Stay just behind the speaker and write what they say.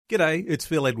G'day, it's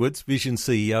Phil Edwards, Vision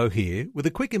CEO here, with a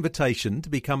quick invitation to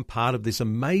become part of this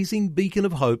amazing beacon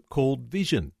of hope called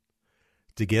Vision.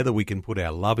 Together we can put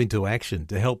our love into action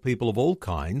to help people of all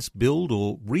kinds build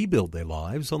or rebuild their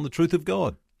lives on the truth of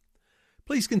God.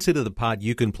 Please consider the part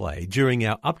you can play during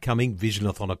our upcoming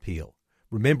Visionathon appeal,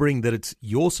 remembering that it's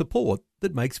your support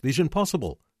that makes Vision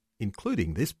possible,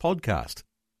 including this podcast.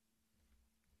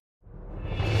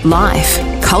 Life,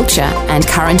 culture and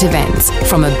current events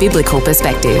from a biblical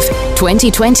perspective.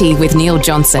 2020 with Neil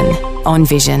Johnson on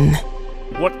Vision.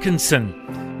 Watkinson.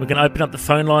 We're going to open up the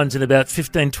phone lines in about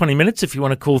 15-20 minutes if you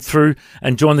want to call through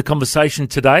and join the conversation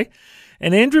today.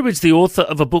 And Andrew is the author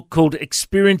of a book called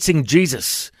Experiencing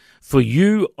Jesus, For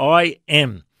You I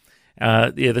Am.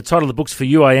 The title of the book's For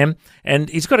You I Am. And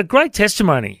he's got a great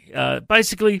testimony.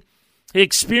 Basically, he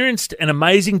experienced an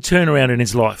amazing turnaround in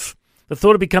his life. The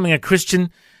thought of becoming a Christian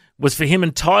was for him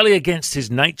entirely against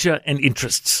his nature and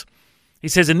interests. He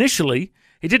says initially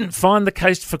he didn't find the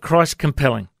case for Christ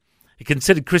compelling. He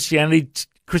considered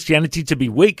Christianity to be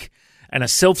weak and a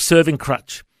self-serving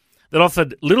crutch that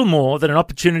offered little more than an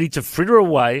opportunity to fritter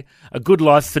away a good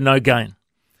life for no gain.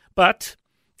 But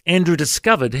Andrew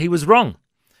discovered he was wrong.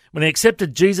 When he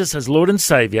accepted Jesus as Lord and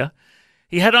Saviour,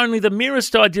 he had only the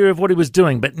merest idea of what he was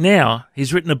doing, but now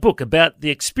he's written a book about the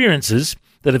experiences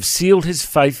that have sealed his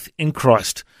faith in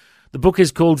Christ. The book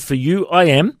is called For You I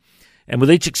Am, and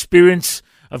with each experience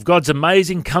of God's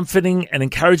amazing, comforting and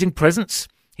encouraging presence,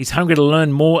 he's hungry to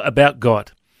learn more about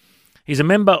God. He's a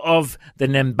member of the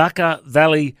Nambucca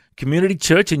Valley Community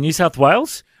Church in New South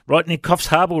Wales, right near Coffs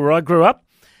Harbour where I grew up,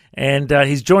 and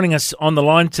he's joining us on the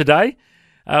line today.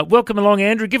 Welcome along,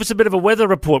 Andrew. Give us a bit of a weather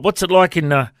report. What's it like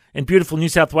in beautiful New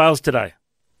South Wales today?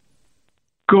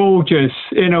 Gorgeous.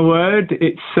 In a word,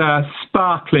 it's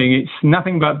sparkling. It's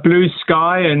nothing but blue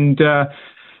sky, and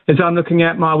as I'm looking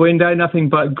out my window, nothing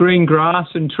but green grass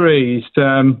and trees.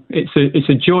 It's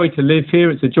a joy to live here.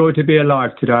 It's a joy to be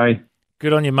alive today.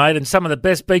 Good on you, mate. And some of the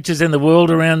best beaches in the world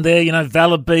around there,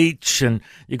 Valor Beach, and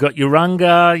you've got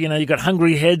Urunga, you've got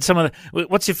Hungry Head.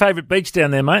 What's your favourite beach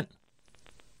down there, mate?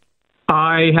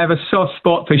 I have a soft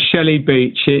spot for Shelley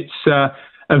Beach. It's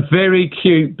a very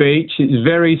cute beach. It's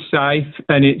very safe,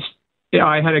 and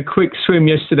I had a quick swim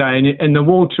yesterday, and the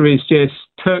water is just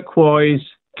turquoise,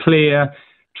 clear,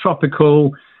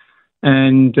 tropical,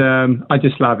 and I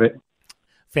just love it.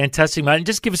 Fantastic, mate. And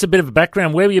just give us a bit of a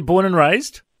background. Where were you born and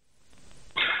raised?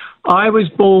 I was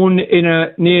born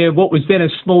near what was then a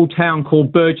small town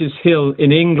called Burgess Hill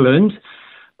in England.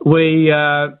 We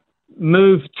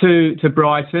moved to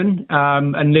Brighton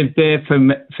and lived there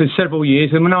for several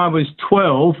years. And when I was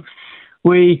 12,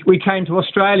 we came to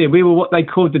Australia. We were what they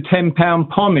called the 10-pound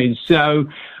pommies. So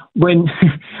when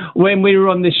we were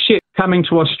on the ship coming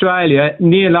to Australia,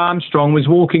 Neil Armstrong was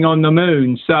walking on the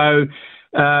moon. So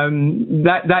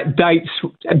that dates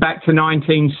back to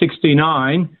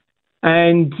 1969.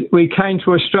 And we came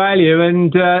to Australia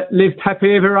and lived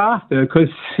happy ever after, because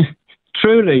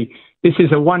truly, this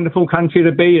is a wonderful country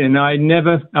to be in. I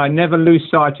never lose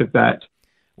sight of that.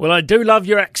 Well, I do love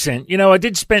your accent. I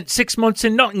did spend 6 months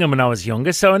in Nottingham when I was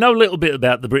younger, so I know a little bit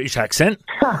about the British accent.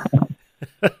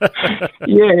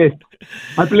 Yes,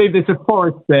 I believe there's a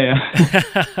forest there.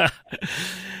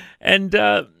 And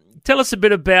tell us a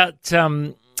bit about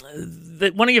one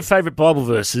of your favourite Bible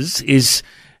verses is,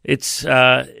 it's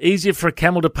easier for a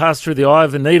camel to pass through the eye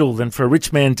of a needle than for a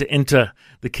rich man to enter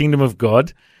the kingdom of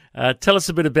God. Tell us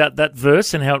a bit about that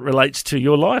verse and how it relates to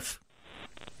your life.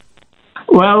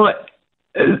 Well,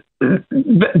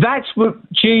 that's what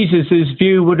Jesus'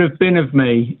 view would have been of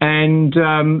me, and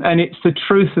it's the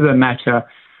truth of the matter,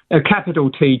 a capital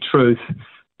T truth.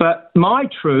 But my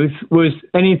truth was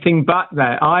anything but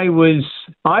that. I was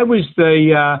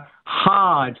the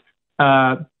hard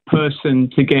person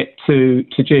to get to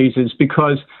Jesus,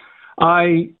 because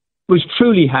I was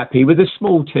truly happy with a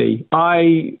small t.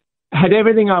 I had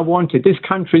everything I wanted. This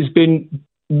country's been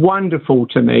wonderful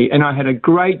to me, and I had a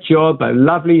great job, a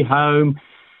lovely home.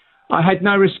 I had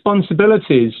no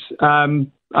responsibilities. I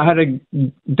had a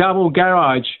double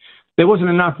garage. There wasn't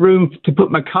enough room to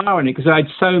put my car in it because I had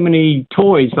so many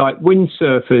toys like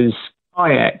windsurfers,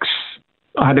 kayaks.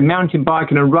 I had a mountain bike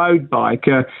and a road bike.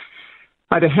 I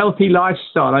had a healthy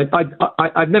lifestyle.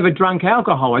 I'd never drunk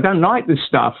alcohol. I don't like this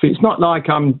stuff. It's not like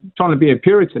I'm trying to be a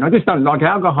Puritan. I just don't like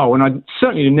alcohol, and I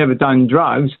certainly have never done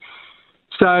drugs.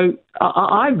 So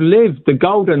I've lived the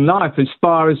golden life as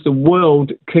far as the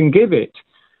world can give it.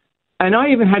 And I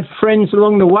even had friends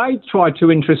along the way try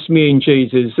to interest me in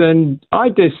Jesus, and I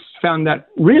just found that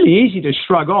really easy to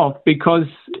shrug off because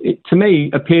it, to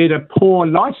me, appeared a poor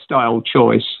lifestyle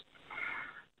choice.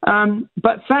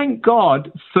 But thank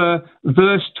God for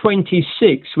verse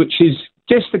 26, which is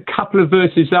just a couple of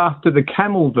verses after the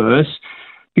camel verse,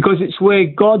 because it's where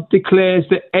God declares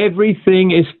that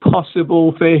everything is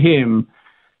possible for him.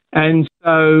 And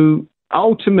so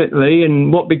ultimately,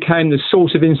 and what became the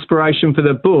source of inspiration for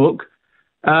the book,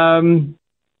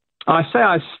 I say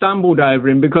I stumbled over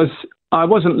him because I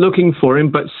wasn't looking for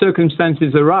him, but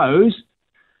circumstances arose.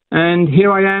 And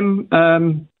here I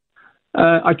am.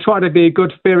 I try to be a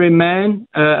God-fearing man,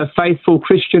 a faithful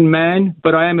Christian man,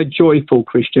 but I am a joyful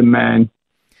Christian man.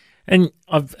 And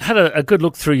I've had a good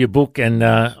look through your book, and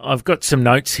I've got some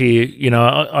notes here. You know,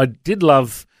 I did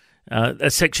love a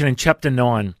section in chapter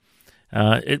 9.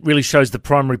 It really shows the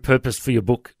primary purpose for your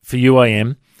book, For You I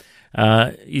Am.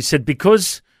 You said,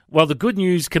 because while the good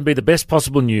news can be the best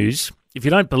possible news, if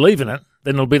you don't believe in it,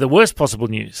 then it'll be the worst possible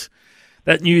news.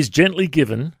 That news, gently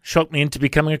given, shocked me into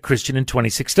becoming a Christian in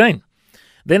 2016.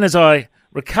 Then as I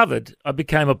recovered, I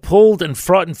became appalled and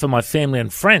frightened for my family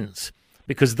and friends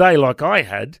because they, like I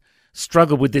had,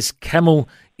 struggle with this camel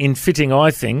in fitting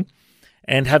eye thing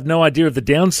and have no idea of the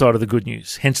downside of the good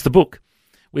news, hence the book.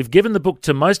 We've given the book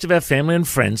to most of our family and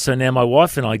friends, so now my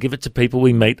wife and I give it to people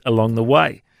we meet along the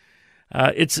way.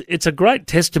 It's a great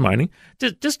testimony.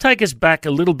 Just take us back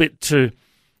a little bit to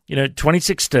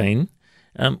 2016.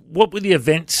 What were the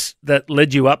events that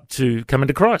led you up to coming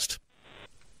to Christ?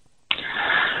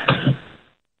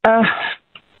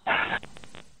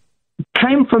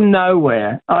 Came from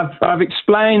nowhere. I've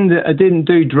explained that I didn't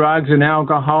do drugs and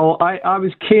alcohol. I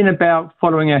was keen about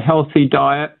following a healthy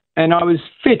diet, and I was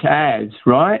fit as,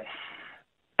 right?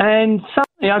 And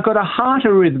suddenly I got a heart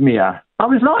arrhythmia. I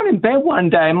was lying in bed one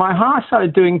day and my heart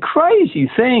started doing crazy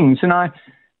things. And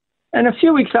a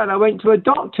few weeks later I went to a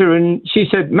doctor and she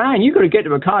said, man, you've got to get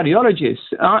to a cardiologist.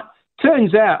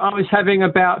 Turns out I was having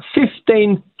about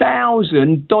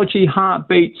 15,000 dodgy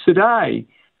heartbeats a day.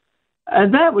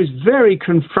 And that was very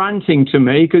confronting to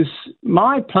me because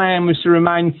my plan was to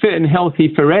remain fit and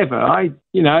healthy forever.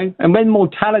 And when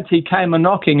mortality came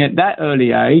a-knocking at that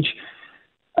early age,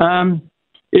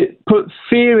 it put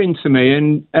fear into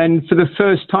me. And for the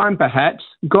first time, perhaps,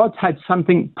 God had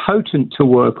something potent to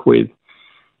work with.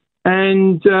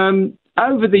 And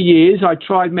over the years, I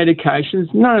tried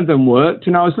medications. None of them worked.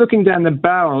 And I was looking down the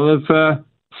barrel of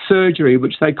surgery,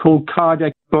 which they call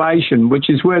cardiac ablation, which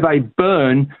is where they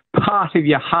burn part of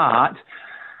your heart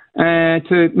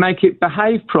to make it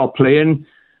behave properly. And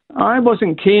I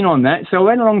wasn't keen on that. So I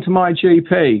went along to my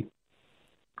GP.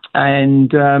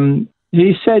 And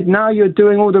he said, no, you're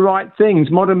doing all the right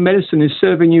things. Modern medicine is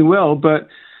serving you well, but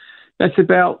that's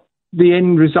about the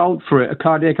end result for it, a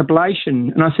cardiac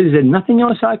ablation. And I said, is there nothing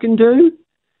else I can do?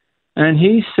 And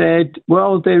he said,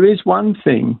 well, there is one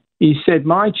thing. He said,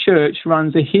 my church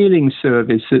runs a healing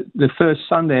service at the first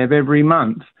Sunday of every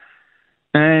month.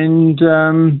 And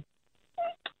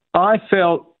I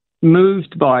felt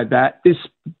moved by that. This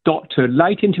doctor,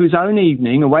 late into his own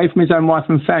evening, away from his own wife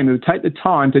and family, would take the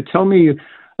time to tell me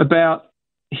about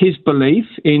his belief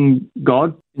in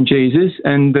God, in Jesus,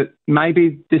 and that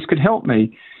maybe this could help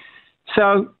me.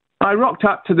 So I rocked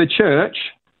up to the church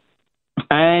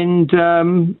and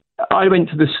I went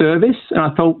to the service and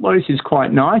I thought, well, this is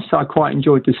quite nice. I quite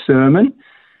enjoyed the sermon.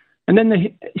 And then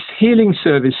the healing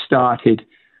service started.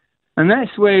 And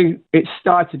that's where it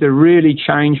started to really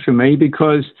change for me,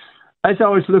 because as I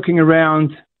was looking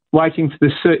around waiting for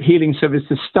the healing service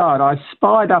to start, I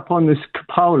spied up on this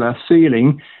cupola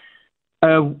ceiling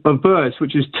a verse,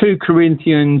 which is 2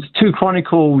 Chronicles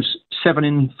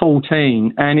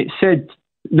 7:14. And it said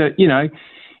that,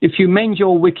 if you mend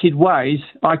your wicked ways,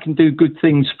 I can do good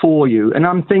things for you. And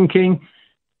I'm thinking,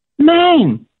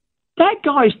 man, that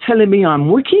guy's telling me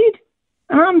I'm wicked.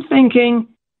 And I'm thinking,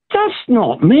 that's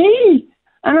not me.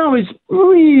 And I was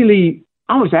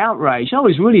outraged. I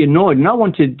was really annoyed, and I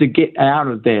wanted to get out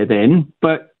of there then.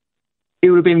 But it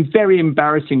would have been very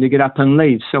embarrassing to get up and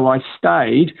leave. So I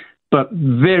stayed, but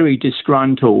very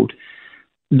disgruntled.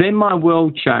 Then my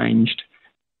world changed.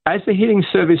 As the healing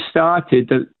service started,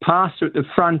 the pastor at the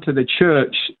front of the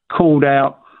church called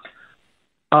out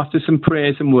after some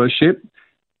prayers and worship,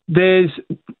 there's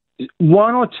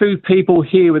 1 or 2 people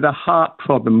here with a heart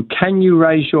problem. Can you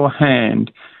raise your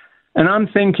hand? And I'm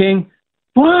thinking,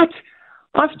 what?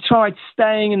 I've tried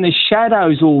staying in the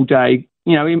shadows all day.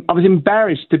 I was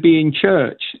embarrassed to be in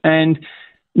church. And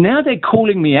now they're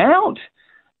calling me out.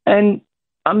 And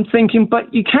I'm thinking,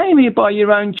 but you came here by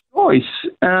your own choice.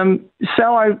 So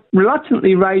I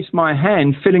reluctantly raised my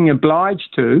hand, feeling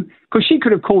obliged to, because she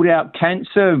could have called out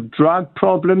cancer, drug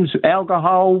problems,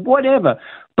 alcohol, whatever.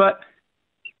 But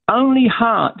only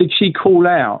heart did she call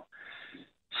out.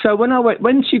 So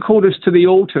when she called us to the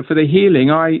altar for the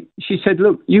healing, she said,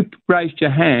 look, you raised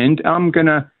your hand. I'm going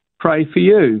to pray for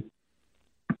you.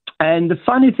 And the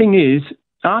funny thing is,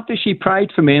 after she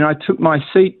prayed for me and I took my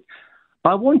seat,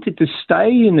 I wanted to stay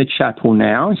in the chapel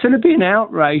now. Instead of being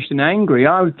outraged and angry,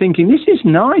 I was thinking, this is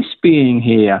nice being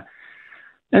here.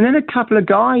 And then a couple of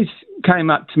guys came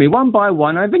up to me, one by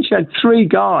one. I eventually had 3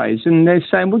 guys, and they're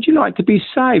saying, would you like to be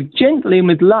saved? Gently and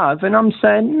with love. And I'm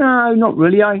saying, no, not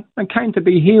really. I came to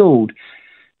be healed.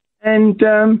 And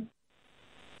the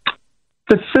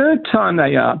third time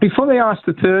before they asked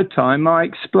the third time, I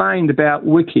explained about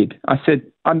wicked. I said,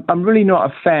 I'm really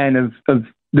not a fan of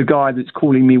the guy that's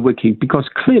calling me wicked, because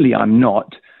clearly I'm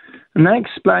not. And they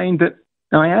explained that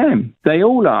I am. They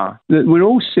all are. That we're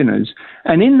all sinners.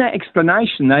 And in that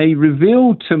explanation, they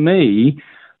revealed to me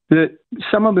that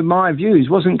someone with my views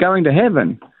wasn't going to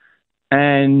heaven.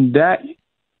 And that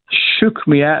shook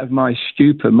me out of my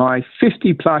stupor. My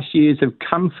 50-plus years of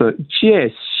comfort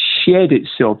just shed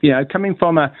itself. Coming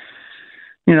from a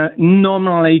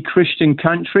nominally Christian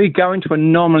country, going to a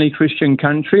nominally Christian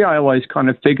country, I always kind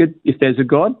of figured if there's a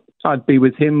God, I'd be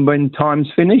with him when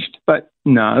time's finished. But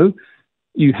no.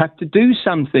 You have to do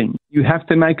something. You have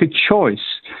to make a choice.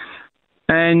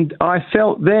 And I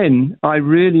felt then I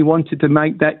really wanted to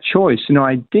make that choice, and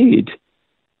I did.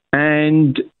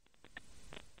 And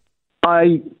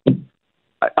I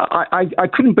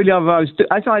couldn't believe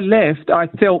as I left, I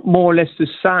felt more or less the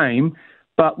same.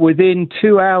 But within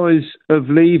 2 hours of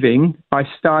leaving, I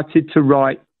started to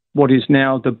write what is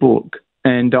now the book.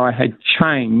 And I had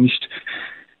changed.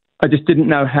 I just didn't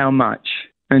know how much.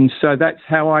 And so that's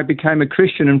how I became a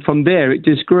Christian, and from there it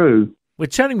just grew. We're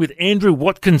chatting with Andrew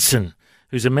Watkinson,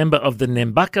 who's a member of the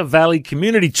Nambucca Valley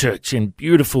Community Church in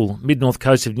beautiful mid-north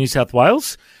coast of New South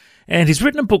Wales. And he's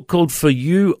written a book called For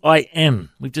You I Am.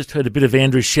 We've just heard a bit of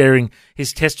Andrew sharing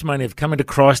his testimony of coming to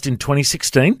Christ in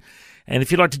 2016. And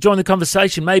if you'd like to join the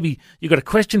conversation, maybe you've got a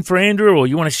question for Andrew or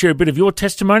you want to share a bit of your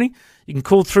testimony, you can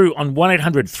call through on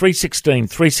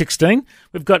 1-800-316-316.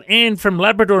 We've got Anne from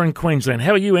Labrador in Queensland.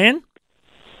 How are you, Anne?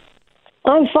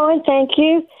 I'm fine, thank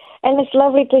you, and it's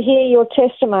lovely to hear your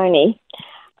testimony.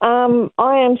 I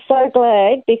am so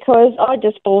glad, because I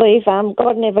just believe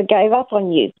God never gave up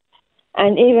on you.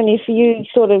 And even if you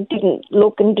sort of didn't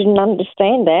look and didn't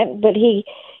understand that, but he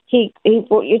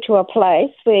brought you to a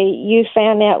place where you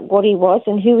found out what he was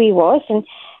and who he was and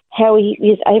how he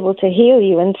is able to heal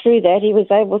you. And through that, he was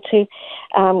able to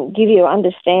give you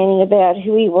understanding about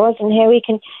who he was and how you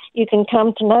can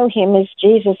come to know him as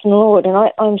Jesus and Lord. And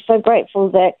I'm so grateful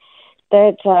that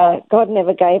God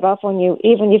never gave up on you,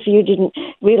 even if you didn't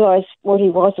realise what he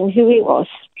was and who he was.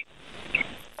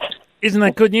 Isn't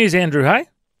that good news, Andrew, hey?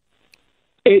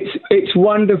 It's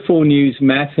wonderful news,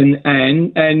 Matt and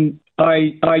Anne, and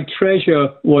I treasure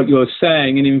what you're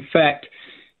saying. And in fact,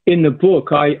 in the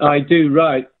book, I do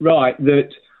write that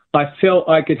I felt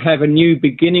I could have a new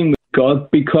beginning with God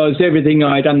because everything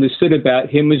I'd understood about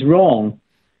him was wrong.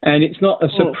 And it's not a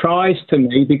surprise to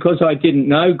me, because I didn't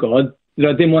know God, that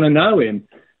I didn't want to know him.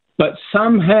 But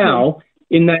somehow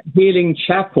in that healing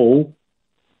chapel,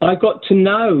 I got to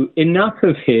know enough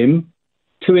of him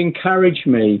to encourage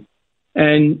me.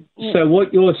 And so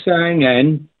what you're saying,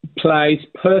 Anne, plays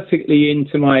perfectly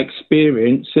into my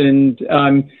experience. And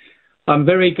I'm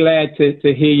very glad to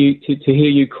hear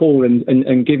you call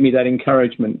and give me that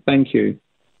encouragement. Thank you.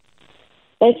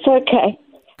 It's okay.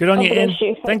 Good on you, Anne.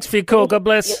 Thanks for your call. God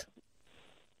bless.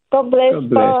 God bless.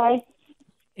 Bye.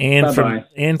 Anne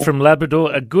from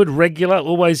Labrador, a good regular.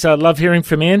 Always love hearing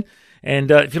from Anne. And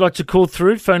if you'd like to call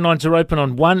through, phone lines are open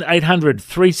on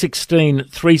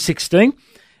 1-800-316-316.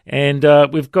 And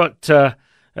we've got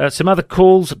some other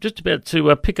calls. I'm just about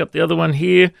to pick up the other one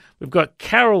here. We've got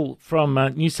Carol from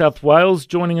New South Wales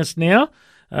joining us now.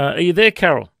 Are you there,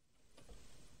 Carol?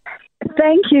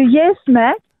 Thank you. Yes,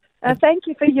 Matt. Thank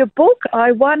you for your book.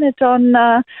 I won it on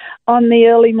the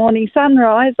early morning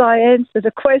sunrise. I answered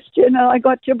a question and I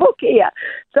got your book here.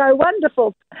 So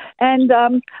wonderful. And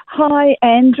hi,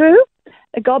 Andrew.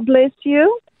 God bless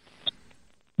you.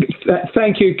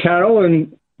 Thank you, Carol,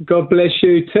 and God bless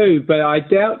you too. But I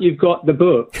doubt you've got the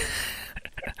book.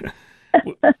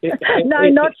 No,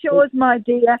 not yours, my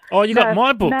dear. Oh, you got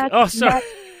my book. Matt, Sorry.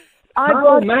 I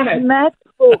got Matt's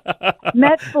book.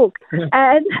 Matt's book.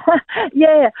 And,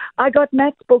 I got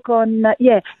Matt's book on,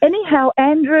 Anyhow,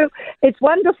 Andrew, it's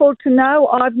wonderful to know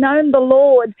I've known the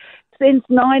Lord since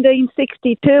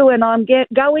 1962, and I'm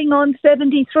going on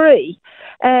 73.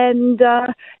 And,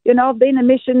 I've been a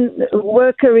mission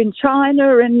worker in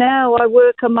China, and now I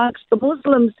work amongst the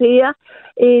Muslims here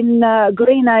in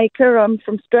Greenacre. I'm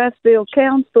from Strathfield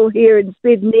Council here in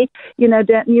Sydney,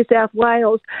 down New South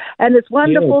Wales. And it's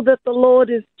wonderful that the Lord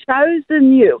has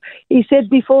chosen you. He said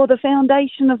before the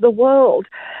foundation of the world.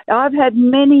 I've had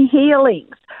many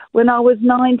healings. When I was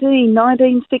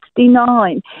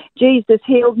 1969, Jesus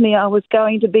healed me. I was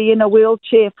going to be in a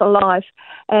wheelchair for life,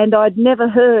 and I've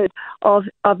never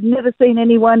seen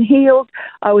anyone healed.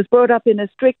 I was brought up in a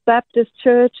strict Baptist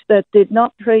church that did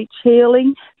not preach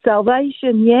healing.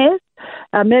 Salvation, yes.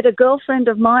 I met a girlfriend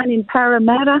of mine in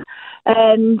Parramatta,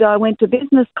 and I went to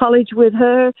business college with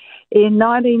her in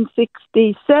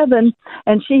 1967,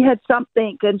 and she had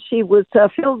something, and she was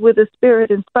filled with the Spirit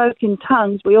and spoke in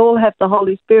tongues. We all have the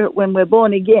Holy Spirit when we're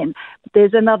born again, but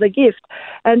there's another gift.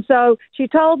 And so she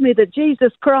told me that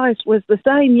Jesus Christ was the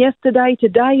same yesterday,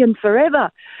 today, and forever.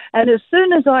 And as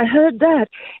soon as I heard that,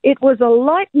 it was a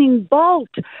lightning bolt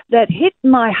that hit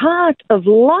my heart of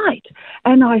light.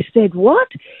 And I said, what?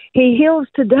 He heals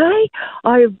today?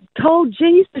 I told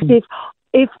Jesus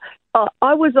if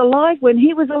I was alive, when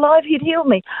he was alive, he'd heal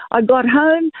me. I got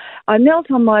home, I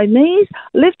knelt on my knees,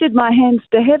 lifted my hands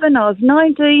to heaven. I was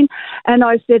 19, and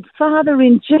I said, Father,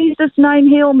 in Jesus' name,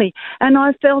 heal me. And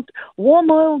I felt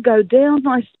warm oil go down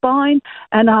my spine,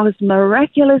 and I was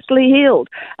miraculously healed.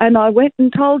 And I went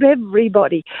and told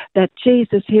everybody that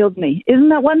Jesus healed me. Isn't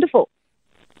that wonderful?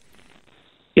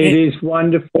 It is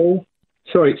wonderful.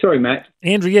 Sorry, Matt.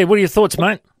 Andrew, what are your thoughts,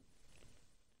 mate?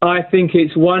 I think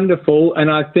it's wonderful, and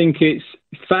I think it's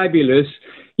fabulous.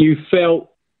 You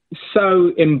felt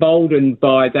so emboldened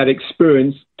by that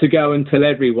experience to go and tell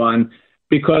everyone,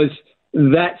 because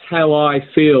that's how I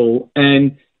feel.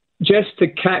 And just to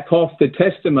cap off the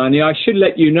testimony, I should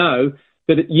let you know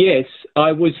that, yes,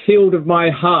 I was healed of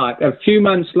my heart. A few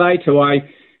months later, I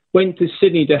went to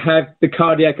Sydney to have the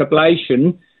cardiac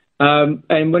ablation.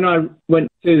 And when I went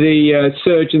to the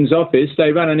surgeon's office,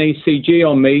 they ran an ECG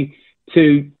on me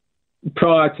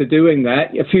prior to doing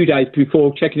that, a few days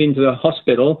before checking into the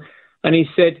hospital. And he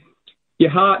said,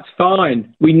 your heart's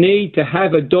fine. We need to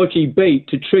have a dodgy beat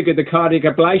to trigger the cardiac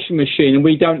ablation machine, and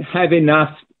we don't have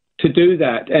enough to do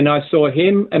that. And I saw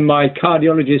him and my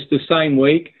cardiologist the same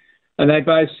week, and they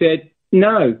both said,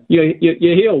 no,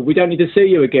 you're healed. We don't need to see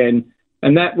you again.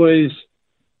 And that was,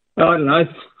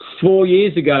 4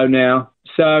 years ago now.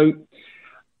 So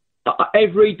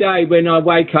every day when I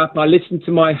wake up, I listen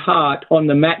to my heart on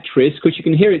the mattress, because you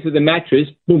can hear it through the mattress,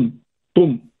 boom,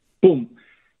 boom, boom.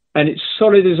 And it's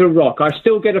solid as a rock. I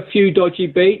still get a few dodgy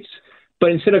beats,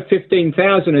 but instead of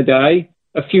 15,000 a day,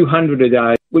 a few hundred a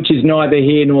day, which is neither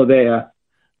here nor there.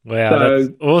 Wow, that's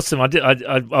awesome.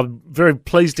 I'm very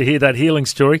pleased to hear that healing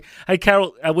story. Hey,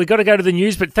 Carol, we've got to go to the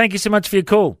news, but thank you so much for your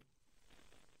call.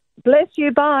 Bless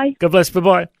you. Bye. God bless.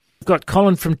 Bye-bye. We've got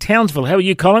Colin from Townsville. How are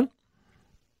you, Colin?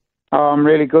 Oh, I'm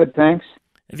really good, thanks.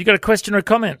 Have you got a question or a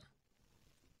comment?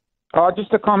 Oh,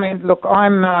 just a comment. Look,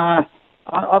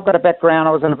 I've got a background.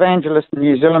 I was an evangelist in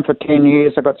New Zealand for 10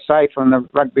 years. I got saved from the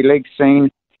rugby league scene.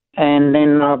 And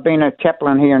then I've been a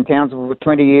chaplain here in Townsville for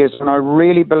 20 years. And I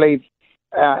really believe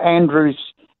Andrew's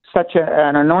such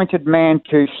an anointed man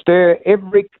to stir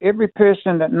every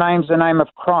person that names the name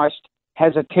of Christ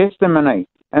has a testimony.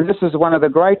 And this is one of the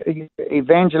great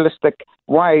evangelistic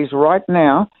ways right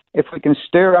now, if we can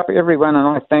stir up everyone. And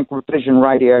I thank Vision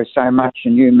Radio so much,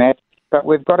 and you, Matt. But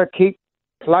we've got to keep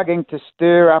plugging to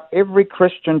stir up every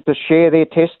Christian to share their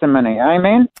testimony.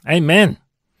 Amen? Amen.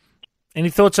 Any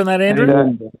thoughts on that,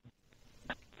 Andrew?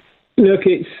 Look,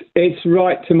 it's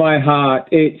right to my heart.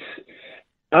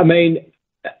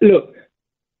 Look,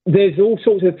 there's all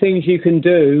sorts of things you can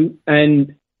do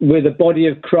and with the body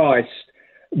of Christ.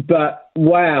 But,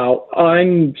 wow,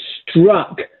 I'm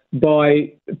struck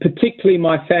by particularly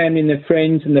my family and the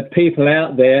friends and the people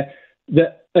out there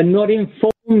that are not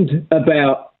informed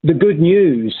about the good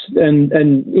news and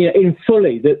in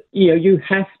fully that, you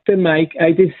have to make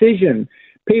a decision.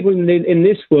 People in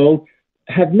this world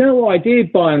have no idea,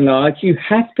 by and large. You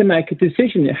have to make a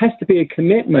decision. It has to be a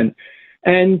commitment.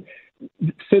 And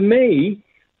for me,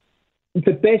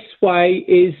 the best way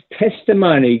is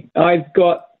testimony. I've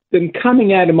got them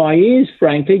coming out of my ears,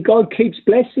 frankly. God keeps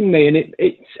blessing me. And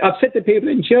I've said to people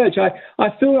in church, I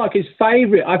feel like his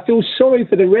favourite. I feel sorry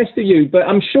for the rest of you, but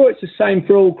I'm sure it's the same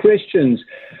for all Christians.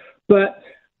 But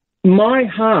my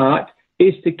heart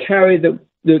is to carry the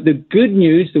good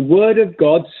news, the word of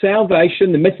God,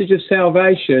 salvation, the message of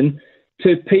salvation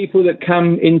to people that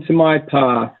come into my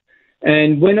path.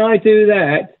 And when I do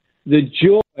that, the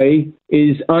joy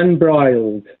is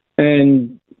unbridled.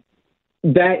 and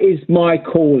that is my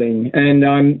calling. And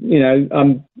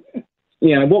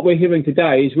what we're hearing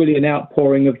today is really an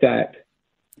outpouring of that.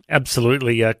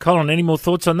 Absolutely. Colin, any more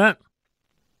thoughts on that?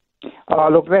 Oh,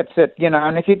 look, that's it.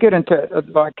 And if you get into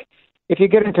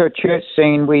a church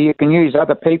scene where you can use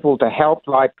other people to help,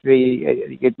 like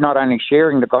you're not only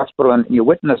sharing the gospel and you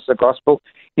witness the gospel,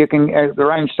 you can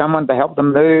arrange someone to help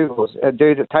them move or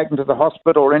take them to the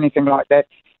hospital or anything like that.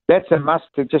 That's a must,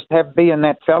 to just be in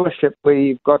that fellowship where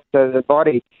you've got the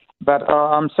body. But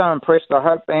I'm so impressed. I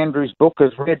hope Andrew's book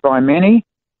is read by many,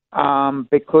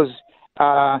 because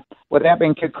without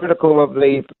being too critical of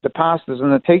the pastors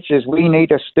and the teachers, we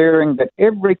need a stirring that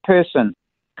every person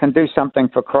can do something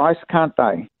for Christ, can't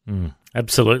they?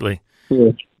 Absolutely.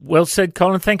 Yeah. Well said,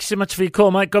 Colin. Thanks so much for your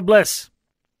call, mate. God bless.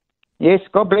 Yes,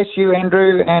 God bless you,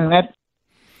 Andrew and Matt.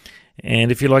 And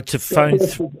if you'd like to phone...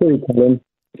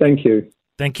 Thank you.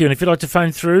 Thank you. And if you'd like to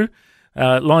phone through,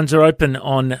 lines are open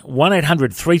on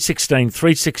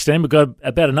 1-800-316-316. We've got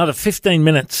about another 15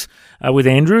 minutes with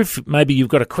Andrew. If maybe you've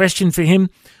got a question for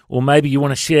him, or maybe you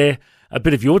want to share a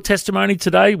bit of your testimony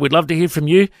today, we'd love to hear from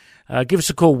you. Give us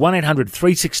a call,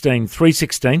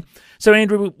 1-800-316-316. So,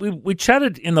 Andrew, we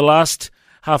chatted in the last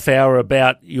half hour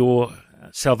about your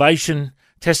salvation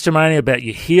testimony, about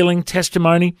your healing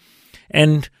testimony.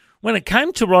 And when it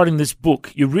came to writing this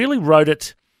book, you really wrote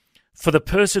it for the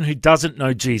person who doesn't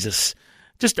know Jesus.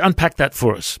 Just unpack that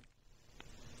for us.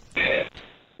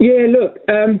 Yeah, look,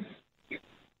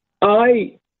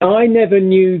 I never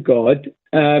knew God,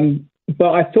 but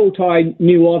I thought I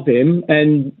knew of him,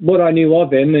 and what I knew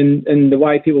of him and the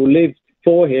way people lived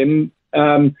for him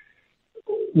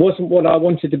wasn't what I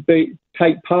wanted to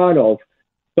take part of.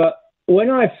 But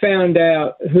when I found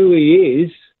out who he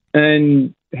is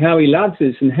and how he loves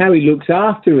us and how he looks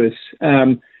after us,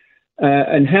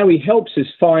 and how he helps us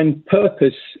find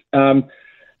purpose, I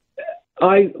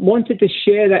wanted to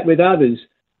share that with others,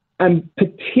 and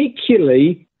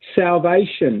particularly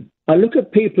salvation. I look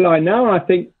at people I know and I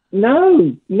think,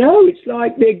 no, it's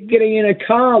like they're getting in a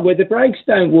car where the brakes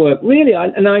don't work. Really,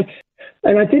 I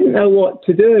didn't know what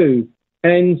to do.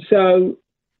 And so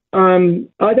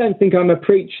I don't think I'm a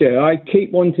preacher. I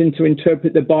keep wanting to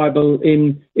interpret the Bible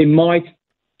in my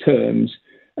terms.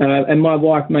 And my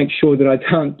wife makes sure that I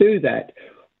can't do that.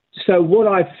 So what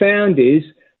I found is,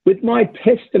 with my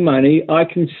testimony, I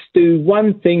can do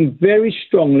one thing very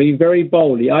strongly, very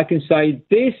boldly. I can say,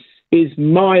 this is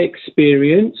my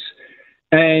experience,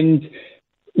 and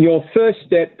your first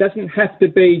step doesn't have to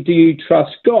be, do you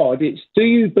trust God? It's, do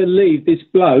you believe this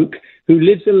bloke who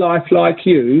lives a life like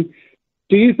you,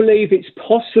 do you believe it's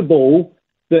possible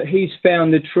that he's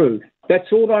found the truth?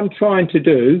 That's all I'm trying to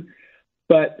do,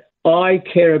 but I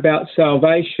care about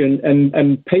salvation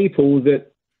and people, that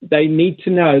they need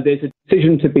to know there's a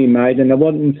decision to be made, and I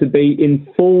want them to be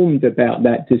informed about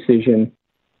that decision.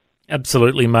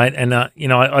 Absolutely, mate. And,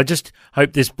 I just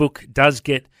hope this book does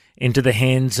get into the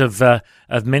hands of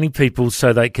many people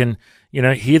so they can,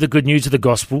 hear the good news of the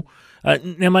gospel.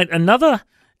 Now, mate, another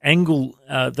angle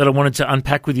that I wanted to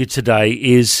unpack with you today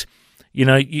is,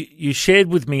 you shared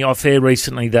with me off air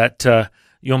recently that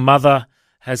your mother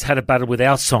has had a battle with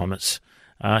Alzheimer's.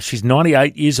 She's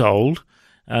 98 years old.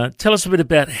 Tell us a bit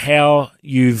about how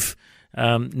you've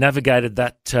navigated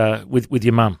that with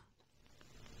your mum.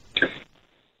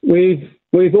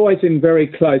 We've always been very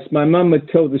close. My mum would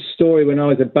tell the story when I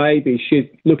was a baby.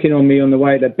 She'd looking on me on the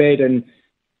way to bed, and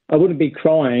I wouldn't be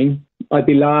crying. I'd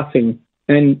be laughing,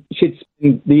 and she'd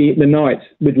spend the night.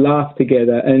 We'd laugh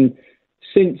together, and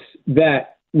since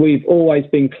that, we've always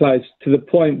been close, to the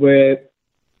point where,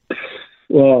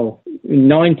 well, in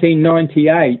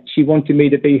 1998, she wanted me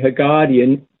to be her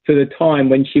guardian for the time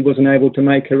when she wasn't able to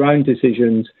make her own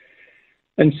decisions.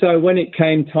 And so when it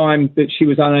came time that she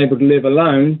was unable to live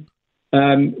alone,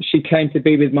 she came to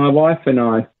be with my wife and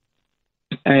I.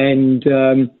 And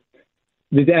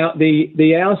without the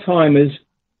Alzheimer's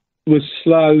was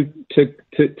slow to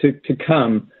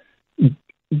come.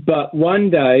 But one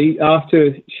day,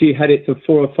 after she had it for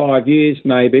 4 or 5 years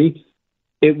maybe,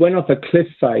 it went off a cliff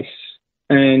face.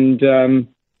 And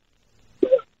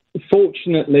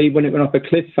fortunately, when it went off a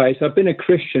cliff face, I've been a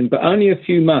Christian, but only a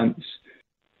few months,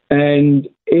 and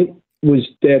it was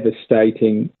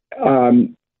devastating.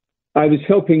 I was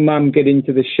helping Mum get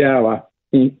into the shower.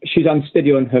 She's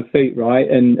unsteady on her feet, right?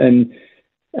 And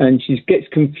she gets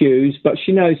confused, but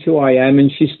she knows who I am,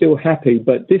 and she's still happy.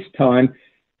 But this time,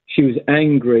 she was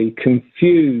angry,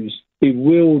 confused,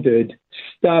 bewildered,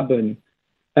 stubborn.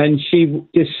 And she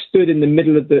just stood in the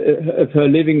middle of her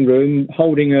living room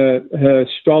holding her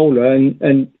stroller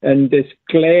and just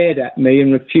glared at me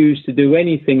and refused to do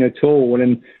anything at all.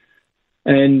 And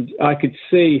and I could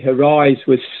see her eyes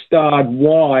were starred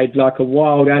wide like a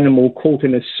wild animal caught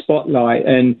in a spotlight,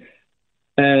 and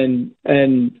I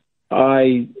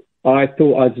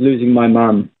thought I was losing my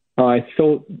mum. I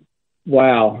thought,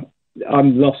 wow,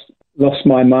 I'm lost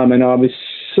my mum, and I was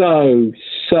so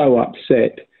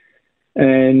upset.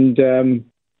 And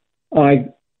I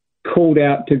called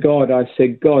out to God. I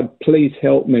said, God, please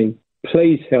help me.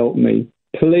 Please help me.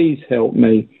 Please help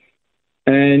me.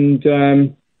 And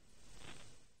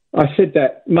I said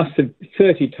that must have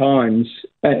 30 times.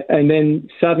 And then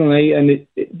suddenly, and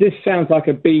this sounds like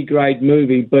a B-grade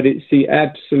movie, but it's the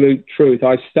absolute truth.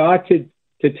 I started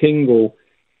to tingle.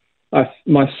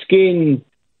 My skin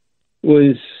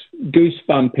was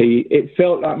goosebumpy. It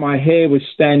felt like my hair was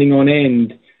standing on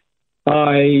end.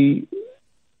 I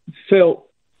felt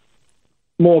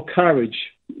more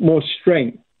courage, more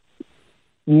strength,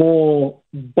 more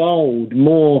bold,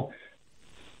 more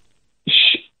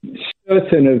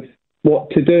certain of what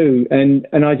to do. And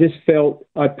I just felt,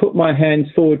 I put my hands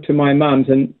forward to my mum's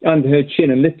and under her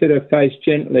chin and lifted her face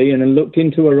gently and I looked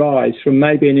into her eyes from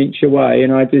maybe an inch away.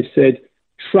 And I just said,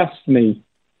 trust me,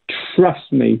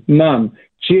 Mum,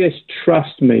 just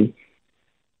trust me.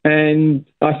 And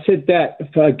I said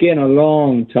that for, again, a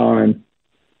long time.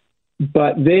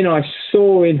 But then I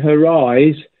saw in her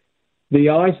eyes, the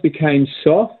eyes became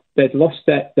soft. They'd lost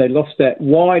that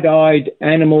wide-eyed,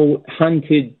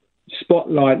 animal-hunted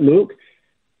spotlight look.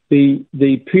 The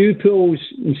pupils,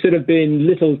 instead of being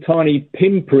little tiny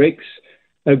pinpricks,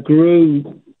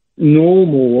 grew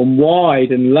normal and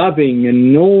wide and loving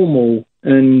and normal.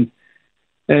 And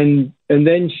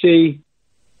then she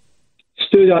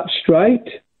stood up straight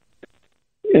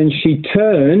and she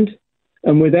turned,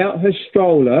 and without her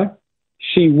stroller,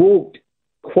 she walked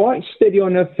quite steady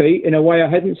on her feet in a way I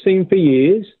hadn't seen for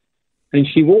years. And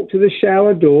she walked to the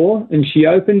shower door and she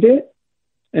opened it.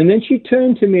 And then she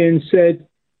turned to me and said,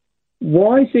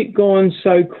 why has it gone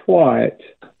so quiet?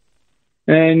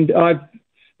 And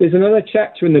there's another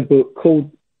chapter in the book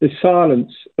called The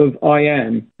Silence of I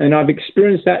Am. And I've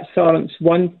experienced that silence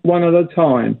one at a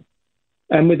time.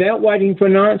 And without waiting for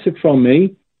an answer from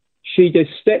me, she just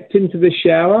stepped into the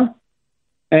shower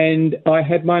and I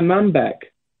had my mum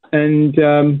back. And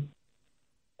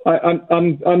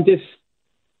I'm just,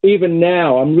 even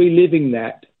now, I'm reliving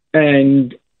that.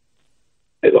 And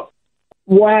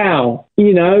wow,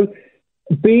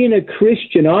 being a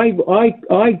Christian, I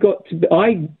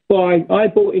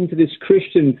bought into this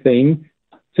Christian thing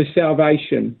for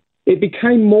salvation. It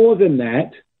became more than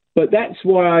that, but that's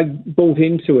why I bought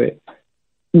into it.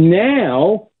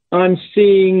 Now I'm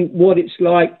seeing what it's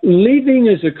like living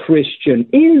as a Christian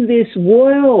in this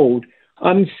world.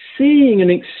 I'm seeing and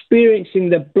experiencing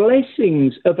the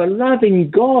blessings of a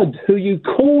loving God who you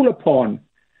call upon.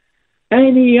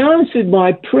 And he answered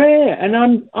my prayer, and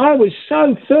I was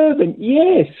so fervent,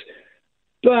 yes.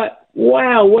 But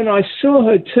wow, when I saw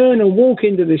her turn and walk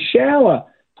into the shower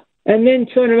and then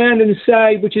turn around and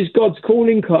say, which is God's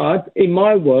calling card in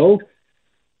my world,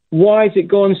 why has it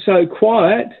gone so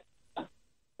quiet?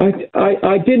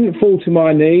 I didn't fall to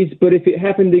my knees, but if it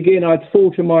happened again, I'd fall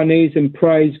to my knees and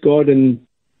praise God and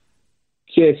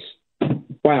just,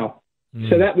 wow.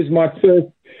 So that was my first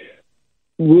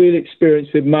real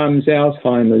experience with Mum's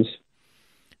Alzheimer's.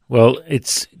 Well,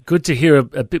 it's good to hear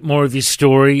a bit more of your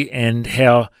story and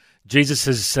how Jesus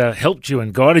has helped you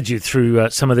and guided you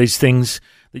through some of these things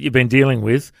that you've been dealing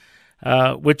with.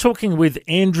 We're talking with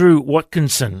Andrew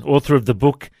Watkinson, author of the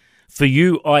book For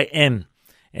You I Am.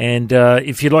 And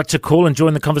if you'd like to call and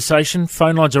join the conversation,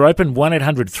 phone lines are open,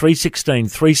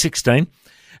 1-800-316-316.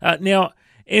 Now,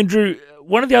 Andrew,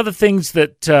 one of the other things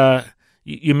that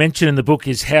you mention in the book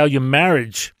is how your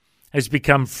marriage has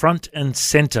become front and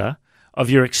centre of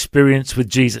your experience with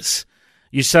Jesus.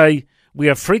 You say, we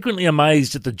are frequently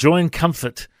amazed at the joy and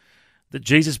comfort that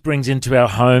Jesus brings into our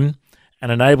home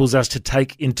and enables us to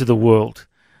take into the world.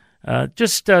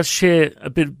 Just share a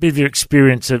bit of your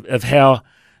experience of how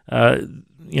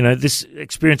this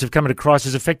experience of coming to Christ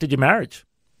has affected your marriage.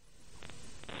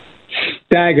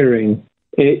 Staggering.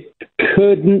 It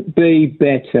couldn't be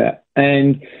better.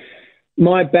 And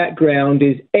my background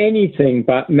is anything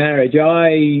but marriage.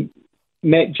 I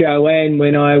met Joanne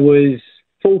when I was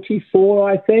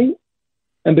 44, I think.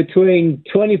 And between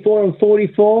 24 and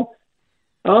 44,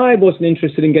 I wasn't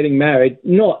interested in getting married,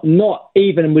 not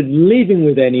even with living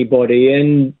with anybody.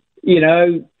 And,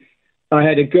 I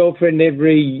had a girlfriend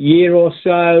every year or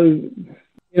so,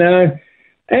 and I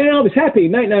was happy,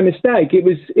 make no mistake. It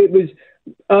was,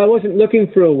 I wasn't looking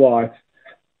for a wife.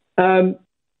 And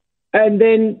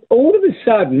then all of a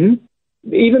sudden,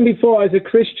 even before I was a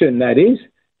Christian, that is,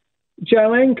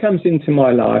 Joanne comes into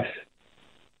my life.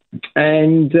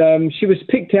 And she was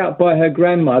picked out by her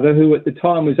grandmother, who at the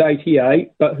time was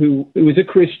 88, but who was a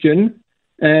Christian.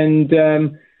 And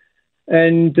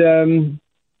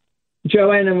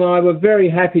Joanne and I were very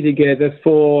happy together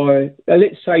for,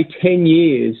 let's say, 10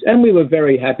 years. And we were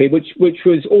very happy, which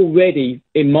was already,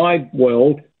 in my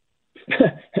world,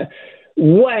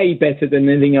 way better than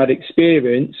anything I'd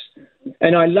experienced.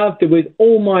 And I loved her with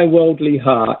all my worldly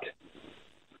heart.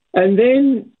 And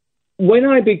then when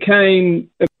I became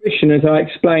a Christian, as I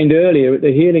explained earlier at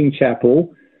the Healing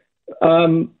Chapel,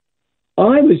 I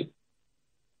was,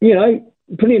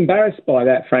 pretty embarrassed by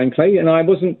that, frankly, and I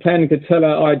wasn't planning to tell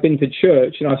her I'd been to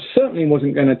church, and I certainly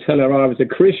wasn't going to tell her I was a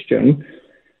Christian.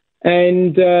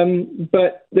 And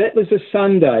but that was a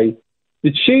Sunday.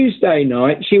 The Tuesday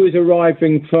night, she was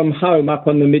arriving from home up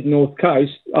on the mid-north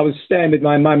coast. I was staying with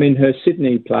my mum in her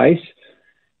Sydney place,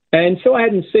 and so I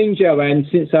hadn't seen Joanne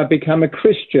since I'd become a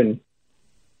Christian.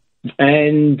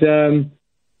 And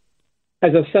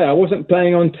as I say, I wasn't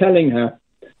planning on telling her,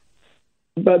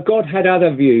 but God had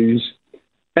other views.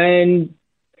 And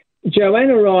Joanne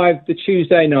arrived the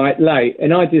Tuesday night late,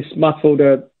 and I just muffled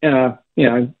a,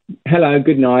 hello,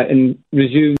 good night, and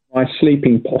resumed my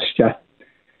sleeping posture.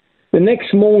 The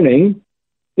next morning,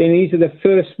 then these are the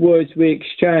first words we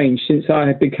exchanged since I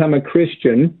had become a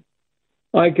Christian.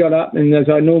 I got up and, as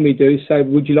I normally do, say,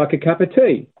 would you like a cup of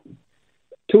tea?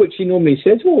 To which she normally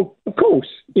says, well, of course,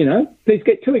 please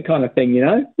get to it kind of thing,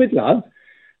 with love.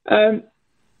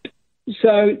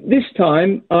 So this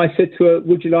time I said to her,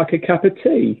 would you like a cup of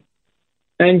tea?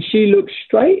 And she looked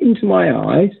straight into my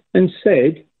eyes and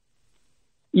said,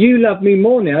 you love me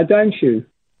more now, don't you?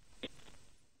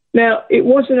 Now, it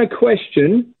wasn't a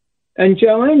question, and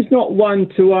Joanne's not one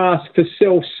to ask for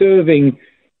self-serving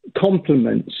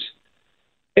compliments.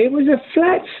 It was a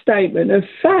flat statement of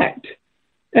fact.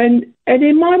 And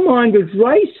in my mind was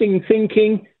racing,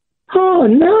 thinking, oh,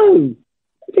 no,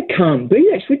 it can't be.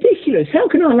 That's ridiculous. How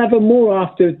can I love her more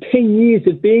after 10 years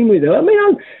of being with her?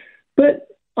 But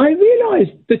I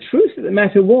realised the truth of the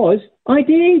matter was I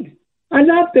did. I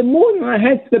loved her more than I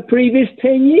had for the previous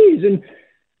 10 years.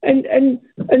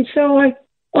 And so I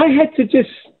had to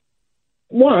just,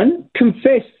 one,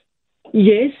 confess,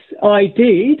 yes, I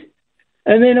did.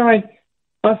 And then I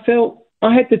felt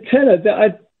I had to tell her that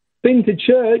I'd been to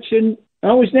church and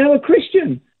I was now a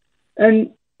Christian.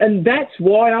 And that's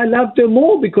why I loved her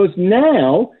more, because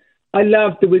now I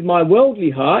loved her with my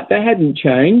worldly heart. That hadn't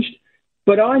changed.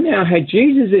 But I now had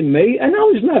Jesus in me, and I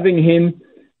was loving him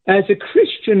as a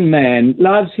Christian man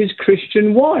loves his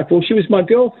Christian wife. Well, she was my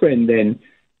girlfriend then.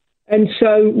 And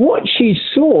so what she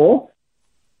saw,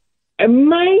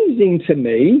 amazing to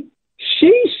me,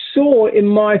 she saw in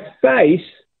my face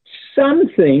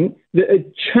something that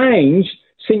had changed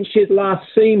since she had last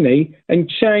seen me, and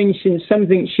changed since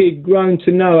something she had grown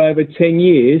to know over 10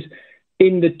 years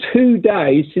in the 2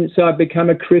 days since I'd become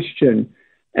a Christian.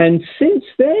 And since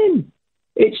then,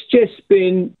 it's just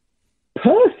been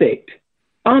perfect.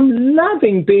 I'm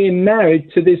loving being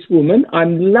married to this woman.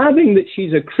 I'm loving that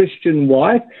she's a Christian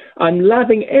wife. I'm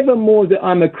loving ever more that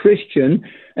I'm a Christian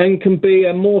and can be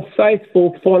a more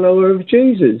faithful follower of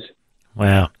Jesus.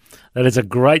 Wow. That is a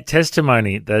great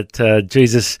testimony that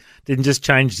Jesus didn't just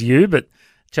change you, but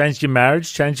changed your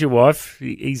marriage, changed your wife.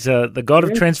 He's the God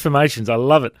of transformations. I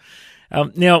love it.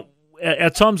 Now, our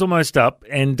time's almost up,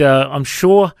 and I'm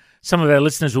sure some of our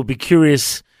listeners will be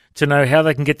curious to know how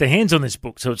they can get their hands on this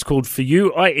book. So it's called For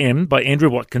You I Am by Andrew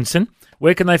Watkinson.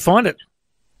 Where can they find it?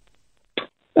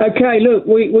 Okay, look,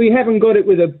 we haven't got it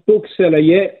with a bookseller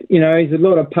yet. There's a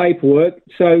lot of paperwork.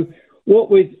 So what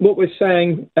we're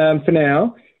saying for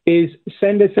now is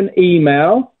send us an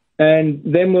email, and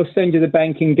then we'll send you the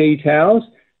banking details.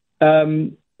 The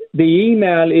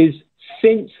email is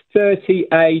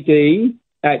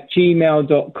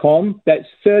since30ad@gmail.com. That's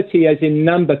 30 as in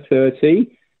number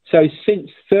 30. So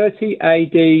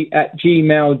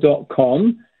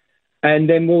since30ad@gmail.com. And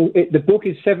then the book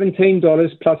is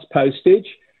 $17 plus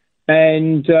postage.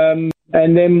 And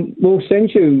then we'll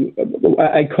send you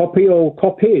a copy or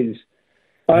copies.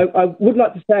 I would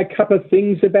like to say a couple of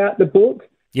things about the book.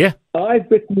 Yeah. I've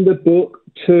written the book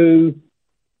to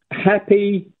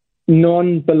happy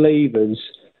non-believers.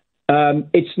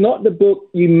 It's not the book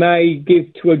you may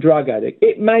give to a drug addict.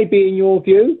 It may be in your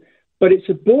view, but it's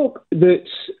a book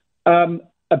that's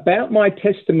about my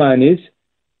testimonies,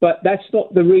 but that's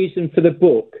not the reason for the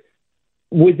book.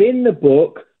 Within the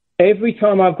book, every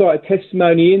time I've got a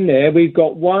testimony in there, we've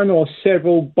got one or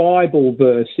several Bible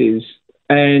verses.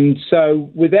 And so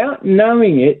without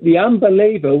knowing it, the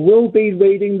unbeliever will be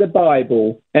reading the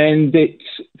Bible, and it's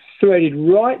threaded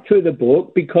right through the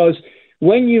book, because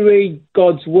when you read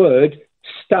God's word,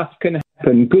 stuff can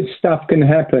happen, good stuff can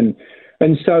happen.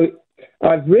 And so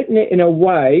I've written it in a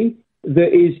way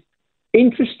that is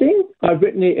interesting. I've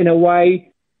written it in a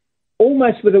way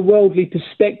almost with a worldly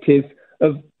perspective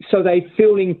so they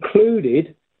feel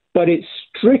included, but it's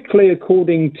strictly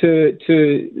according to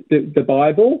the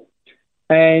Bible,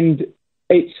 and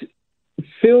it's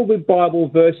filled with Bible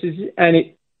verses, and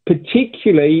it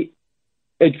particularly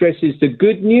addresses the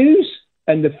good news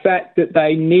and the fact that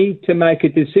they need to make a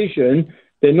decision.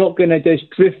 They're not going to just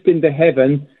drift into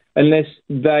heaven unless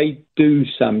they do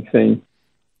something.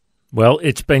 Well,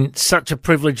 it's been such a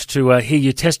privilege to hear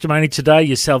your testimony today,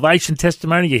 your salvation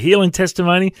testimony, your healing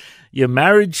testimony, your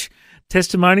marriage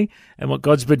testimony, and what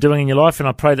God's been doing in your life. And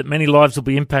I pray that many lives will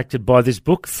be impacted by this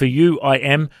book, For You I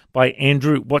Am, by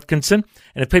Andrew Watkinson.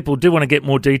 And if people do want to get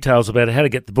more details about how to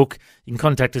get the book, you can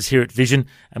contact us here at Vision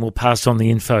and we'll pass on the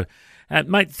info.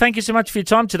 Mate, thank you so much for your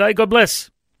time today. God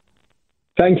bless.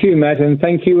 Thank you, Matt, and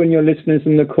thank you and your listeners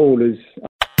and the callers.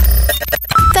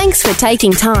 Thanks for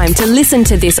taking time to listen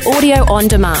to this audio on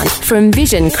demand from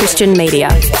Vision Christian Media.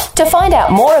 To find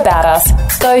out more about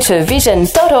us, go to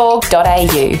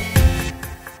vision.org.au.